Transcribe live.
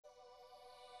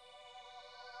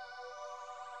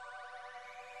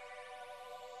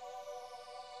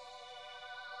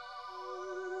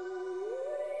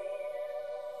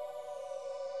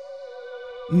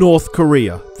North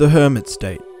Korea, the hermit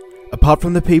state. Apart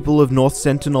from the people of North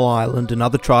Sentinel Island and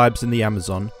other tribes in the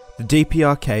Amazon, the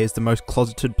DPRK is the most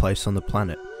closeted place on the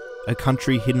planet. A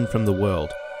country hidden from the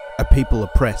world. A people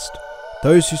oppressed.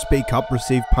 Those who speak up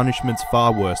receive punishments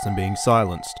far worse than being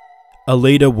silenced. A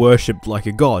leader worshipped like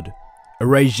a god. A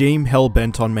regime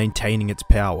hell-bent on maintaining its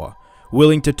power,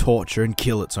 willing to torture and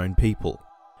kill its own people.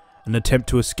 An attempt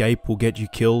to escape will get you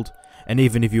killed, and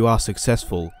even if you are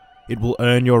successful, it will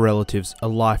earn your relatives a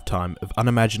lifetime of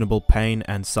unimaginable pain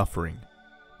and suffering.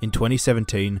 In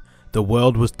 2017, the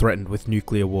world was threatened with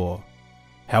nuclear war.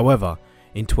 However,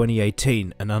 in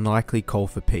 2018, an unlikely call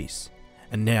for peace,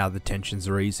 and now the tensions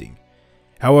are easing.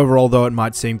 However, although it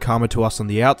might seem calmer to us on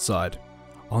the outside,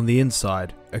 on the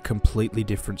inside, a completely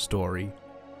different story.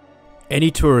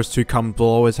 Any tourist who comes will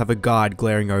always have a guide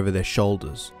glaring over their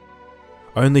shoulders,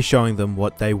 only showing them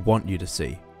what they want you to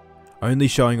see. Only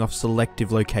showing off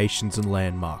selective locations and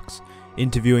landmarks.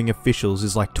 Interviewing officials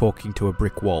is like talking to a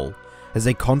brick wall, as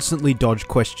they constantly dodge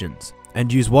questions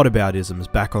and use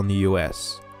whataboutisms back on the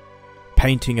US.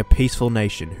 Painting a peaceful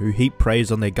nation who heap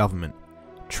praise on their government,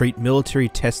 treat military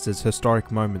tests as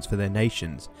historic moments for their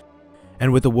nations,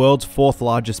 and with the world's fourth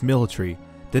largest military,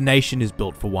 the nation is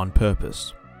built for one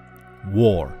purpose: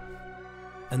 war.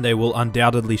 And they will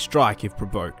undoubtedly strike if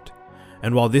provoked.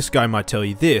 And while this guy might tell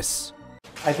you this,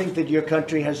 I think that your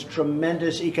country has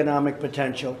tremendous economic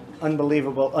potential,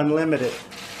 unbelievable, unlimited.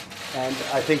 And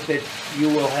I think that you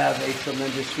will have a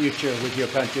tremendous future with your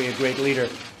country, a great leader.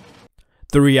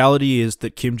 The reality is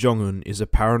that Kim Jong-Un is a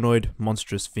paranoid,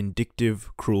 monstrous, vindictive,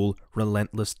 cruel,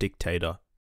 relentless dictator.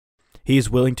 He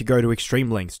is willing to go to extreme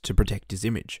lengths to protect his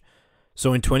image.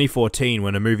 So in 2014,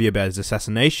 when a movie about his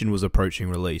assassination was approaching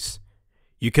release,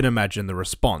 you can imagine the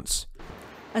response.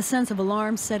 A sense of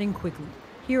alarm setting quickly.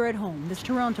 Here at home, this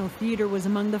Toronto theatre was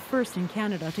among the first in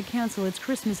Canada to cancel its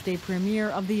Christmas Day premiere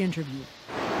of The Interview.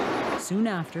 Soon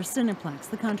after, Cineplex,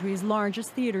 the country's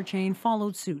largest theatre chain,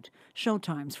 followed suit.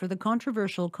 Showtimes for the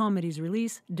controversial comedy's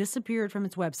release disappeared from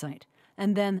its website.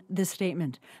 And then this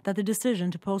statement, that the decision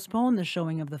to postpone the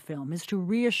showing of the film is to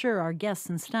reassure our guests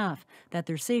and staff that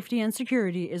their safety and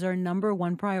security is our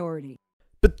 #1 priority.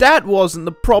 But that wasn't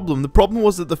the problem. The problem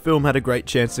was that the film had a great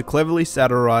chance to cleverly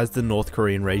satirize the North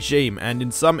Korean regime, and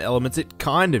in some elements it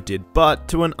kind of did, but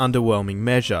to an underwhelming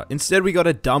measure. Instead we got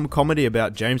a dumb comedy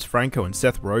about James Franco and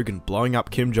Seth Rogen blowing up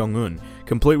Kim Jong-Un,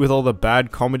 complete with all the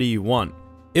bad comedy you want.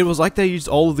 It was like they used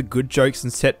all of the good jokes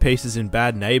and set pieces in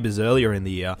Bad Neighbors earlier in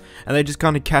the year, and they just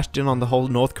kind of cashed in on the whole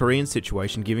North Korean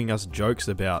situation, giving us jokes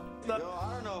about, Yo, I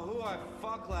don't know who I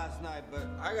fucked last night, but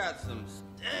I got some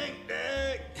stink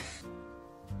dick.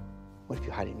 What if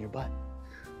you hide it in your butt?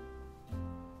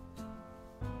 I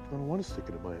don't want to stick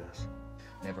it in my ass.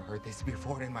 Never heard this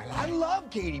before in my life. I love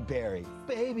Katy Perry.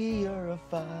 Baby, you're a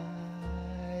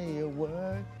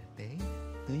firework.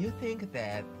 Do you think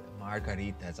that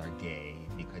margaritas are gay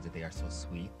because they are so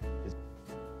sweet?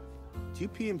 Do you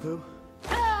pee and poo?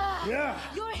 Ah, Yeah.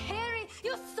 You're hairy.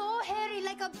 You're so hairy,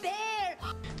 like a bear.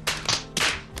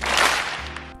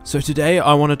 So today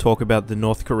I want to talk about the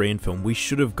North Korean film we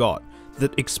should have got,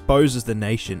 that exposes the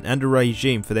nation and a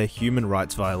regime for their human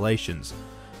rights violations.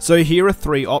 So here are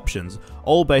 3 options,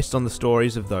 all based on the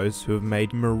stories of those who have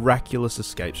made miraculous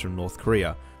escapes from North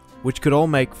Korea, which could all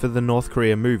make for the North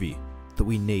Korea movie that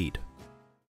we need.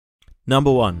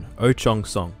 Number 1.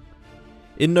 CHONG-SONG.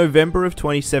 In November of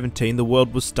 2017, the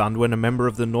world was stunned when a member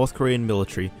of the North Korean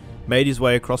military made his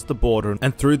way across the border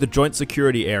and through the joint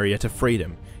security area to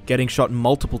freedom, getting shot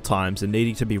multiple times and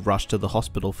needing to be rushed to the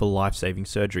hospital for life-saving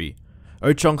surgery.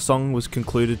 CHONG-SONG was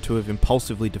concluded to have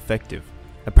impulsively defective,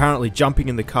 apparently jumping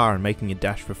in the car and making a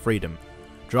dash for freedom,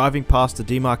 driving past the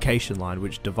demarcation line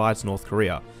which divides North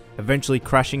Korea, eventually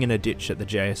crashing in a ditch at the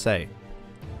JSA.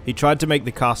 He tried to make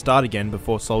the car start again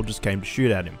before soldiers came to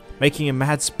shoot at him, making a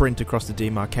mad sprint across the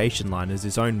demarcation line as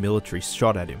his own military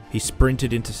shot at him. He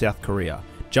sprinted into South Korea,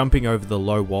 jumping over the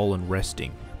low wall and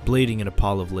resting, bleeding in a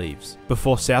pile of leaves,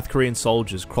 before South Korean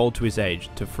soldiers crawled to his aid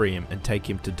to free him and take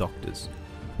him to doctors.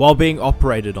 While being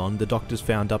operated on, the doctors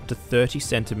found up to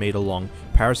 30-centimeter long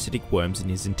parasitic worms in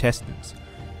his intestines,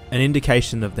 an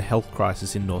indication of the health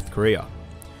crisis in North Korea.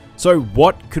 So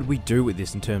what could we do with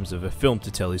this in terms of a film to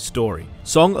tell his story?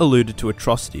 Song alluded to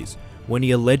atrocities when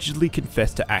he allegedly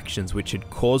confessed to actions which had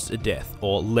caused a death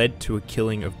or led to a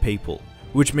killing of people,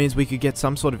 which means we could get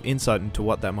some sort of insight into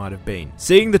what that might have been.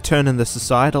 Seeing the turn in the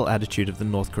societal attitude of the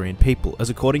North Korean people, as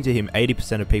according to him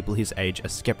 80% of people his age are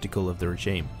skeptical of the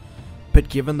regime. But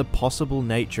given the possible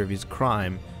nature of his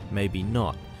crime, maybe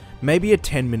not. Maybe a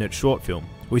 10-minute short film.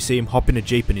 We see him hop in a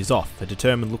jeep and he's off, a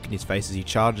determined look in his face as he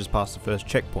charges past the first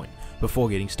checkpoint before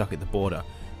getting stuck at the border.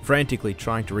 frantically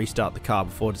trying to restart the car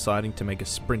before deciding to make a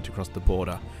sprint across the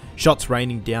border, shots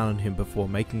raining down on him before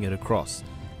making it across.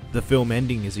 The film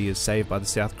ending as he is saved by the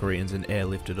South Koreans and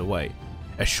airlifted away.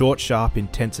 A short, sharp,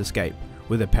 intense escape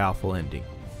with a powerful ending.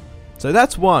 So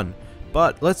that's one,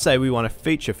 but let's say we want a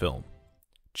feature film.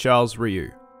 Charles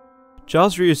Ryu.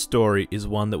 Charles Ryu's story is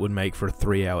one that would make for a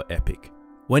 3-hour epic.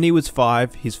 When he was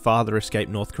 5, his father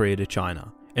escaped North Korea to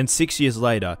China, and 6 years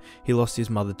later, he lost his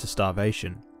mother to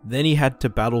starvation. Then he had to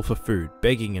battle for food,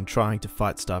 begging and trying to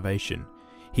fight starvation.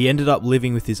 He ended up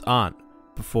living with his aunt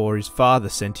before his father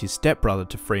sent his stepbrother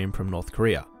to free him from North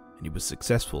Korea, and he was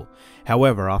successful.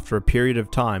 However, after a period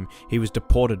of time, he was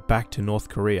deported back to North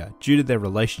Korea due to their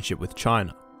relationship with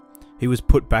China. He was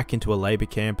put back into a labor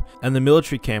camp, and the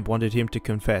military camp wanted him to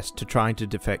confess to trying to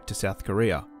defect to South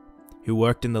Korea. He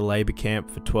worked in the labor camp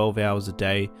for 12 hours a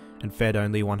day and fed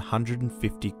only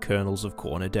 150 kernels of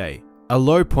corn a day. A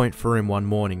low point for him one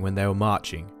morning when they were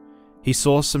marching. He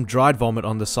saw some dried vomit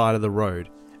on the side of the road,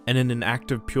 and in an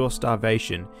act of pure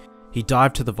starvation, he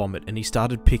dived to the vomit and he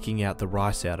started picking out the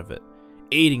rice out of it,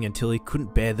 eating until he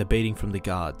couldn't bear the beating from the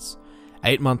guards.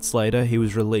 8 months later, he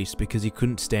was released because he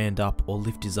couldn't stand up or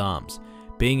lift his arms,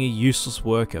 being a useless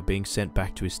worker being sent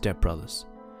back to his stepbrothers.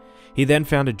 He then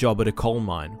found a job at a coal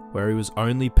mine where he was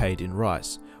only paid in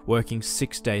rice, working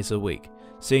 6 days a week,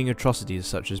 seeing atrocities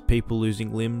such as people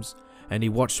losing limbs, and he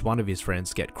watched one of his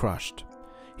friends get crushed.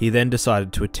 He then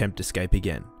decided to attempt escape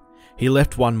again. He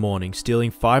left one morning,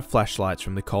 stealing 5 flashlights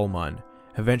from the coal mine,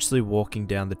 eventually walking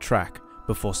down the track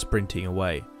before sprinting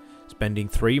away, spending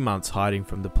 3 months hiding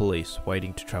from the police,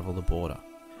 waiting to travel the border.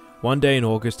 One day in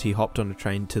August, he hopped on a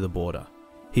train to the border.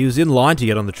 He was in line to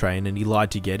get on the train and he lied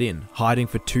to get in, hiding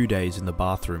for 2 days in the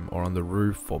bathroom or on the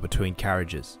roof or between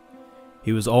carriages.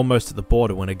 He was almost at the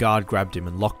border when a guard grabbed him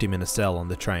and locked him in a cell on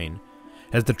the train.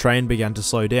 As the train began to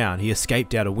slow down, he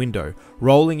escaped out a window,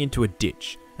 rolling into a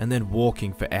ditch, and then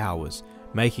walking for hours,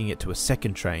 making it to a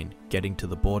second train, getting to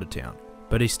the border town.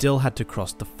 But he still had to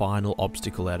cross the final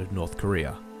obstacle out of North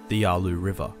Korea, the Yalu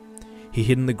River. He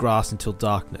hid in the grass until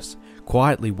darkness,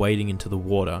 quietly wading into the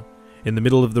water. In the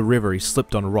middle of the river, he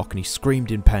slipped on a rock and he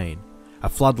screamed in pain, a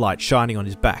floodlight shining on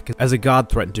his back as a guard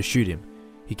threatened to shoot him.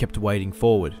 He kept wading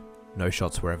forward. No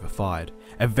shots were ever fired,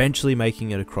 eventually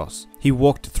making it across. He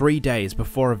walked 3 days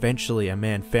before eventually a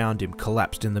man found him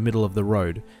collapsed in the middle of the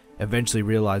road. Eventually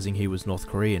realizing he was North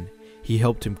Korean, he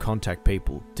helped him contact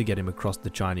people to get him across the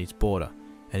Chinese border,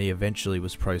 and he eventually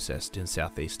was processed in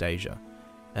Southeast Asia,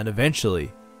 and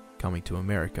eventually coming to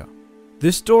America.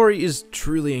 This story is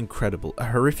truly incredible, a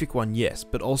horrific one, yes,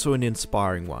 but also an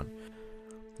inspiring one.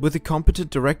 With a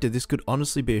competent director, this could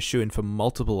honestly be a shoo-in for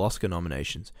multiple Oscar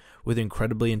nominations. With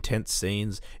incredibly intense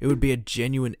scenes, it would be a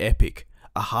genuine epic,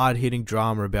 a hard-hitting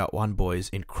drama about one boy's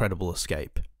incredible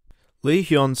escape. Lee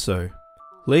Hyun-soo.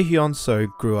 Lee Hyun-soo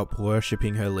grew up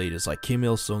worshipping her leaders like Kim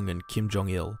Il-sung and Kim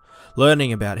Jong-il,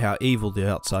 learning about how evil the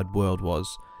outside world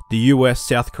was, the US,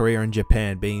 South Korea and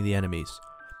Japan being the enemies.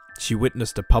 She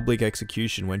witnessed a public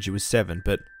execution when she was 7,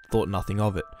 but thought nothing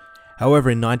of it. However,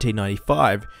 in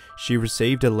 1995, she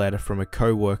received a letter from a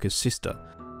co-worker's sister,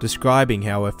 describing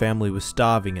how her family was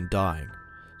starving and dying.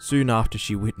 Soon after,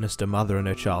 she witnessed a mother and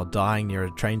her child dying near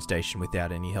a train station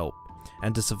without any help,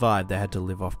 and to survive they had to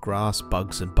live off grass,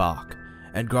 bugs and bark.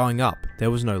 And growing up,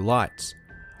 there was no lights,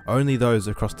 only those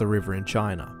across the river in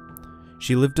China.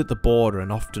 She lived at the border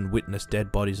and often witnessed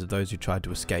dead bodies of those who tried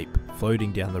to escape,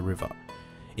 floating down the river.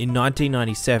 In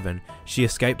 1997, she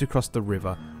escaped across the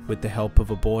river with the help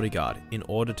of a bodyguard in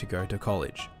order to go to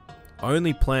college,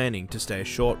 only planning to stay a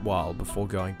short while before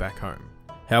going back home.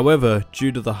 However,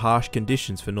 due to the harsh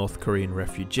conditions for North Korean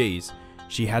refugees,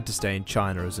 she had to stay in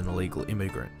China as an illegal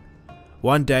immigrant.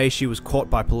 One day she was caught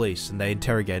by police and they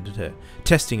interrogated her,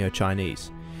 testing her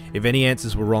Chinese. If any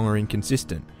answers were wrong or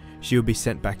inconsistent, she would be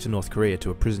sent back to North Korea to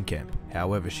a prison camp.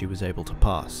 However, she was able to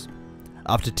pass.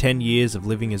 After 10 years of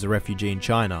living as a refugee in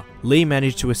China, Lee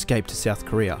managed to escape to South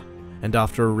Korea, and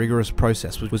after a rigorous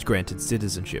process was granted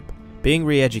citizenship, being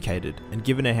re-educated and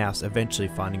given a house, eventually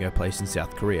finding her place in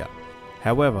South Korea.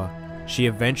 However, she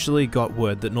eventually got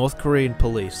word that North Korean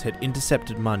police had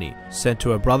intercepted money sent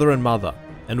to her brother and mother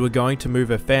and were going to move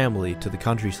her family to the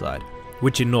countryside,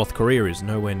 which in North Korea is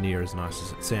nowhere near as nice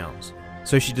as it sounds.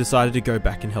 So she decided to go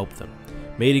back and help them,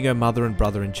 meeting her mother and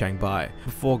brother in Shanghai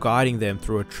before guiding them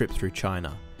through a trip through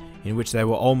China, in which they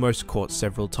were almost caught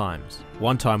several times.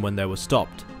 One time when they were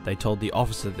stopped, they told the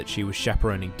officer that she was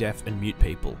chaperoning deaf and mute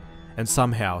people, and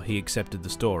somehow he accepted the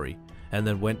story, and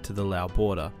then went to the Laos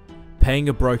border, paying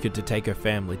a broker to take her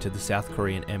family to the South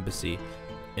Korean embassy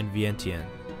in Vientiane.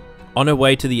 On her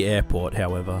way to the airport,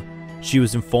 however, she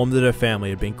was informed that her family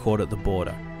had been caught at the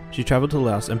border, She travelled to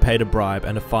Laos and paid a bribe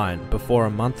and a fine before a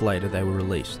month later they were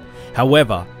released.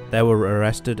 However, they were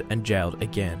arrested and jailed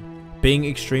again. Being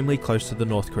extremely close to the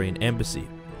North Korean embassy,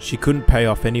 she couldn't pay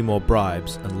off any more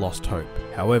bribes and lost hope.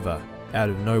 However, out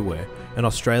of nowhere, an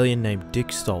Australian named Dick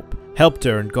Stolp helped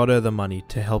her and got her the money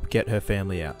to help get her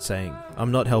family out, saying,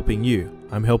 "I'm not helping you,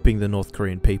 I'm helping the North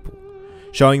Korean people,"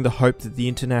 showing the hope that the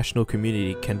international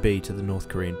community can be to the North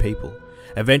Korean people,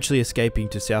 eventually escaping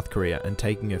to South Korea and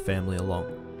taking her family along.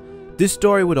 This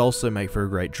story would also make for a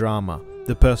great drama,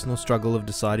 the personal struggle of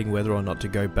deciding whether or not to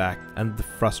go back and the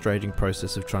frustrating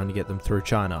process of trying to get them through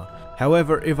China.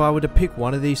 However, if I were to pick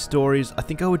one of these stories, I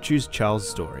think I would choose Charles'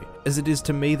 story, as it is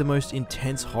to me the most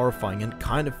intense, horrifying, and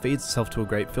kind of feeds itself to a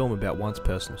great film about one's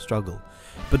personal struggle.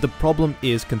 But the problem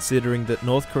is, considering that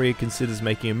North Korea considers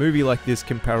making a movie like this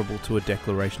comparable to a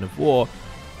declaration of war,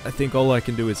 I think all I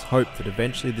can do is hope that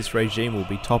eventually this regime will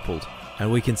be toppled,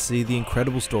 and we can see the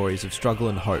incredible stories of struggle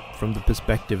and hope from the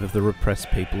perspective of the repressed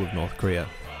people of North Korea.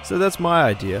 So that's my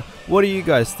idea. What do you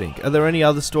guys think? Are there any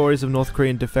other stories of North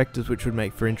Korean defectors which would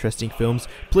make for interesting films?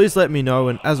 Please let me know,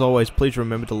 and as always, please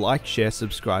remember to like, share,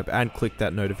 subscribe, and click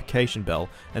that notification bell.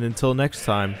 And until next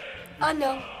time... Oh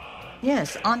no.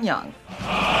 Yes, 안녕.